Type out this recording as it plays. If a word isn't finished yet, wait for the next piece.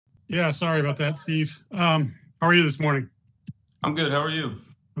Yeah, sorry about that, Steve. How are you this morning? I'm good. How are you?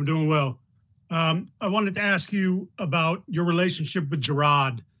 I'm doing well. I wanted to ask you about your relationship with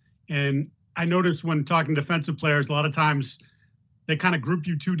Gerard. And I noticed when talking defensive players, a lot of times they kind of group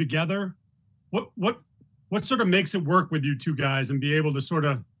you two together. What sort of makes it work with you two guys and be able to sort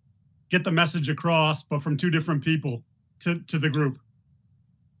of get the message across, but from two different people to the group?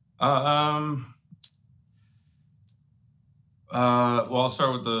 Uh, um, well, I'll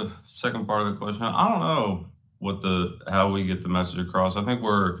start with the second part of the question. I don't know how we get the message across. I think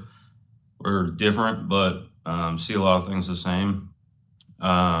we're different, but see a lot of things the same.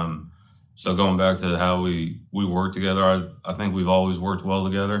 Um, so going back to how we work together, I think we've always worked well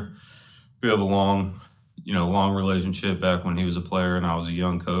together. We have a long relationship back when he was a player and I was a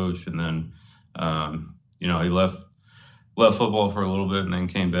young coach, and then he left football for a little bit and then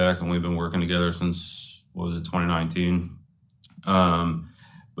came back, and we've been working together since, what was it, 2019.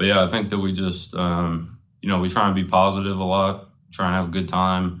 But yeah, I think that we just we try and be positive a lot, try and have a good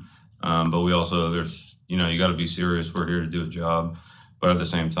time. But we also, there's, you got to be serious. We're here to do a job. But at the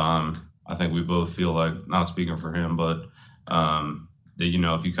same time, I think we both feel like, not speaking for him, but that,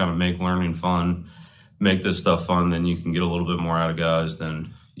 if you kind of make learning fun, make this stuff fun, then you can get a little bit more out of guys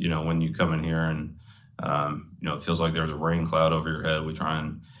than, when you come in here and, it feels like there's a rain cloud over your head. We try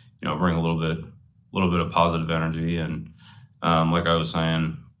and, bring a little bit of positive energy. And like I was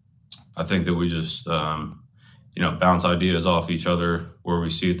saying, I think that we just, bounce ideas off each other where we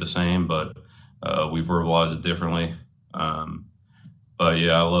see it the same, but we verbalize it differently. But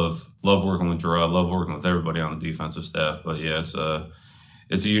yeah, I love working with Drew. I love working with everybody on the defensive staff. But yeah,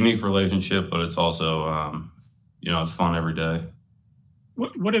 it's a unique relationship, but it's also, it's fun every day.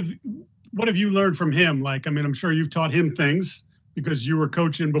 What have you learned from him? Like, I mean, I'm sure you've taught him things because you were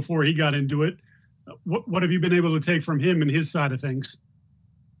coaching before he got into it. What have you been able to take from him and his side of things?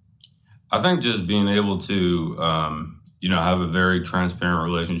 I think just being able to, have a very transparent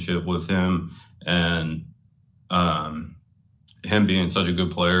relationship with him, and him being such a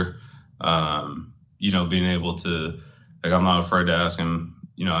good player, being able to, like, I'm not afraid to ask him,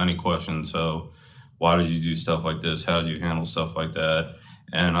 any questions. So why did you do stuff like this? How did you handle stuff like that?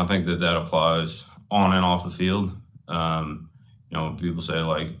 And I think that applies on and off the field. When people say,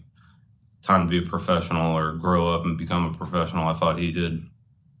 like, time to be a professional or grow up and become a professional, I thought he did,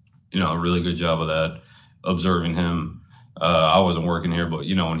 a really good job of that, observing him. I wasn't working here, but,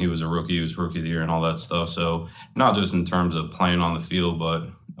 when he was a rookie, he was rookie of the year and all that stuff. So not just in terms of playing on the field, but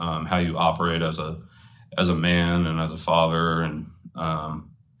how you operate as a man and as a father, and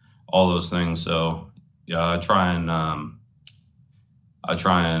all those things. So yeah, I try and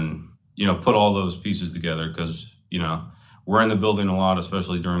put all those pieces together, because we're in the building a lot,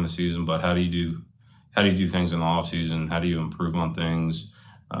 especially during the season. But how do you do things in the off season? How do you improve on things?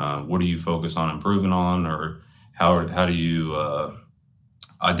 What do you focus on improving on, or how do you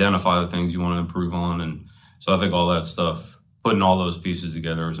identify the things you want to improve on? And so I think all that stuff, putting all those pieces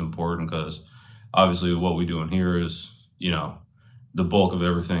together, is important, because obviously what we do in here is, the bulk of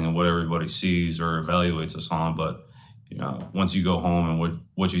everything and what everybody sees or evaluates us on. But, once you go home and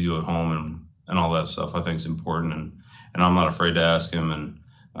what you do at home and all that stuff, I think is important. And I'm not afraid to ask him.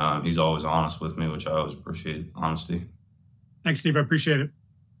 And he's always honest with me, which I always appreciate, honesty. Thanks, Steve. I appreciate it.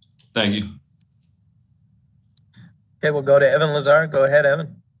 Thank you. Okay, we'll go to Evan Lazar. Go ahead,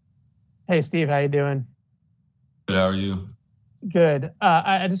 Evan. Hey, Steve, how you doing? Good. How are you? Good.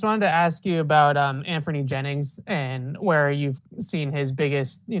 I just wanted to ask you about Anfernee Jennings and where you've seen his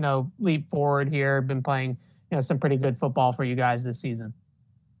biggest, leap forward here. Been playing, some pretty good football for you guys this season.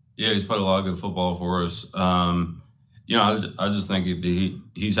 Yeah, he's played a lot of good football for us. I just think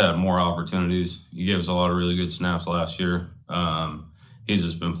he's had more opportunities. He gave us a lot of really good snaps last year. He's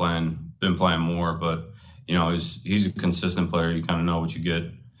just been playing more, but he's a consistent player. You kind of know what you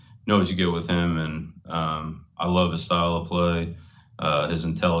get with him, and I love his style of play, his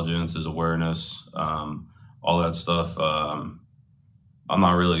intelligence, his awareness, all that stuff. I'm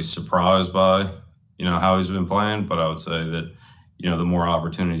not really surprised by how he's been playing, but I would say that the more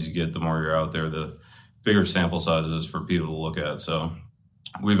opportunities you get, the more you're out there, the bigger sample sizes for people to look at. So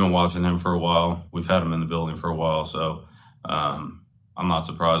we've been watching him for a while. We've had him in the building for a while, so I'm not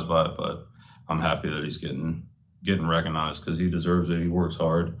surprised by it, but I'm happy that he's getting recognized, because he deserves it. He works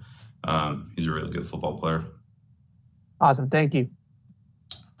hard. He's a really good football player. Awesome. Thank you.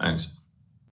 Thanks.